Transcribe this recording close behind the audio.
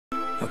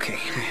Okay,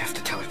 I have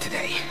to tell her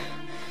today.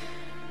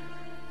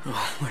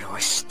 Oh, where do I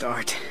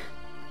start?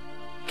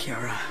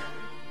 Kiara,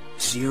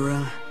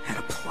 Zira had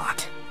a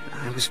plot.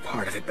 I was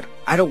part of it, but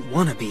I don't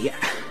want to be.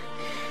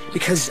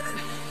 It's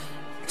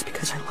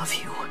because I love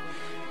you.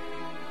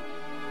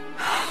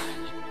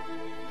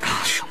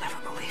 Oh, she'll never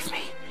believe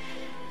me.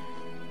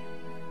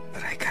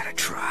 But I gotta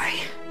try.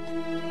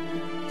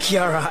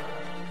 Kiara,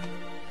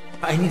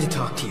 I need to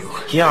talk to you.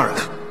 Kiara,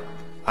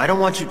 I don't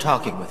want you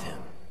talking with him.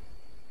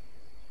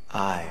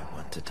 I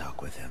want to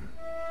talk with him.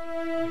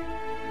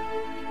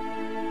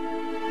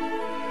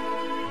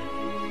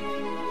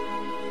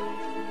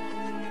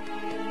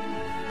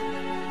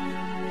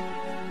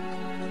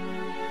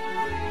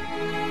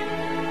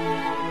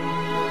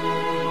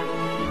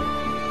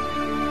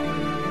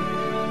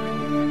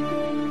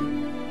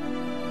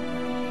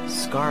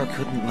 Scar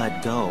couldn't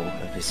let go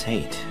of his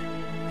hate,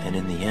 and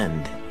in the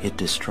end, it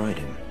destroyed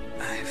him.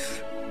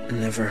 I've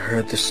never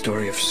heard the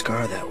story of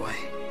Scar that way.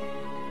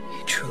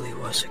 He truly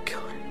was a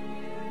killer.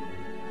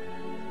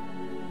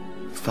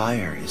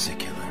 Fire is a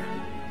killer.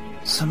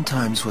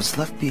 Sometimes what's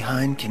left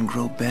behind can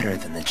grow better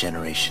than the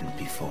generation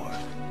before.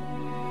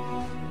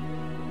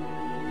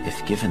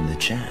 If given the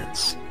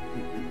chance.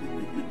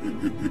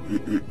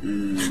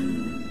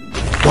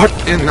 What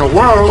in the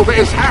world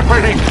is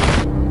happening?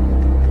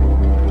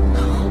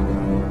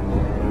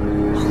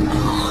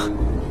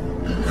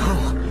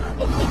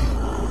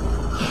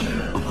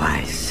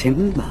 Why,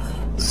 Simba.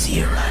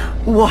 Zira.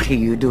 What are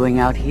you doing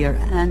out here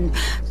and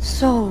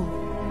so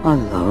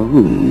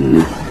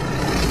alone?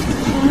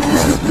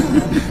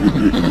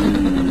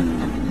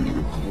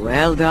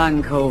 Well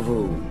done,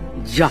 Kovu.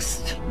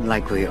 Just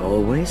like we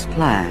always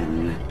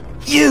planned.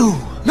 You!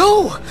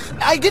 No!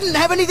 I didn't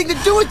have anything to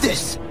do with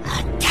this!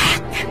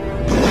 Attack!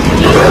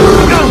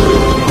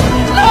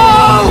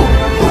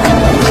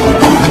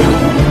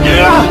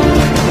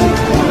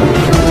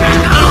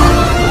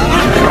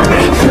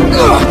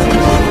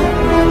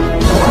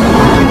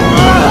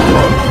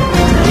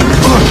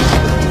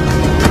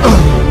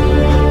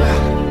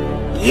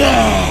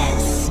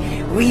 Yes!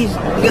 We've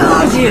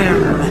got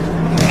him!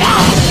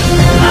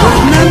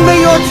 Remember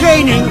your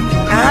training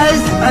as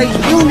a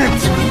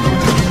unit!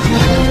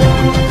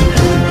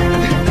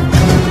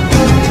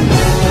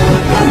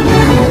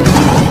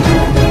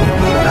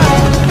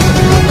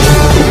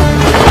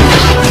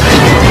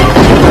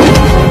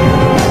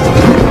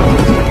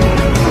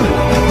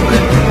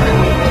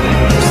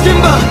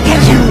 Simba!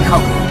 Get him,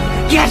 Kovu!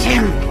 Get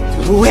him!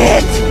 Do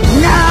it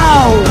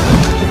now!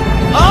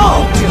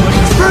 I'll do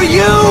it for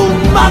you,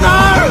 Mother!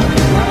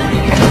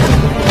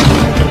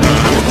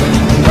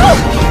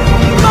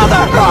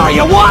 Mother, are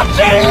you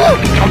watching?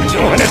 I'm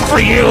doing it for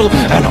you,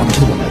 and I'm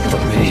doing it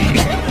for me.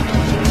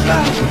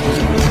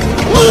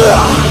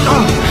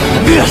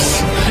 This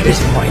is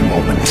my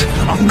moment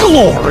of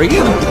glory.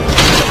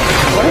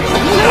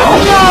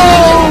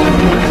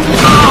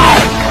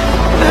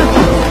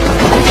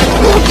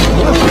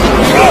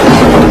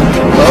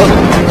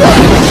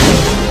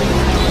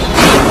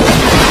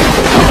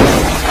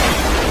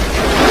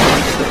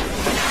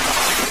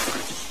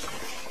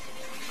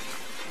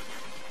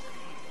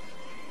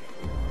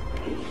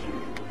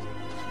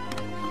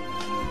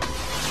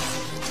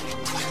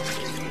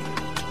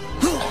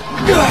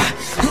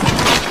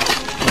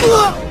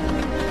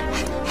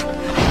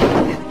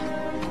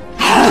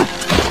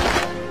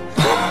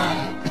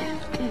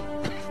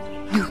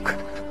 Nuka.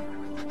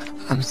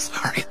 I'm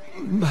sorry,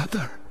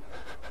 Mother.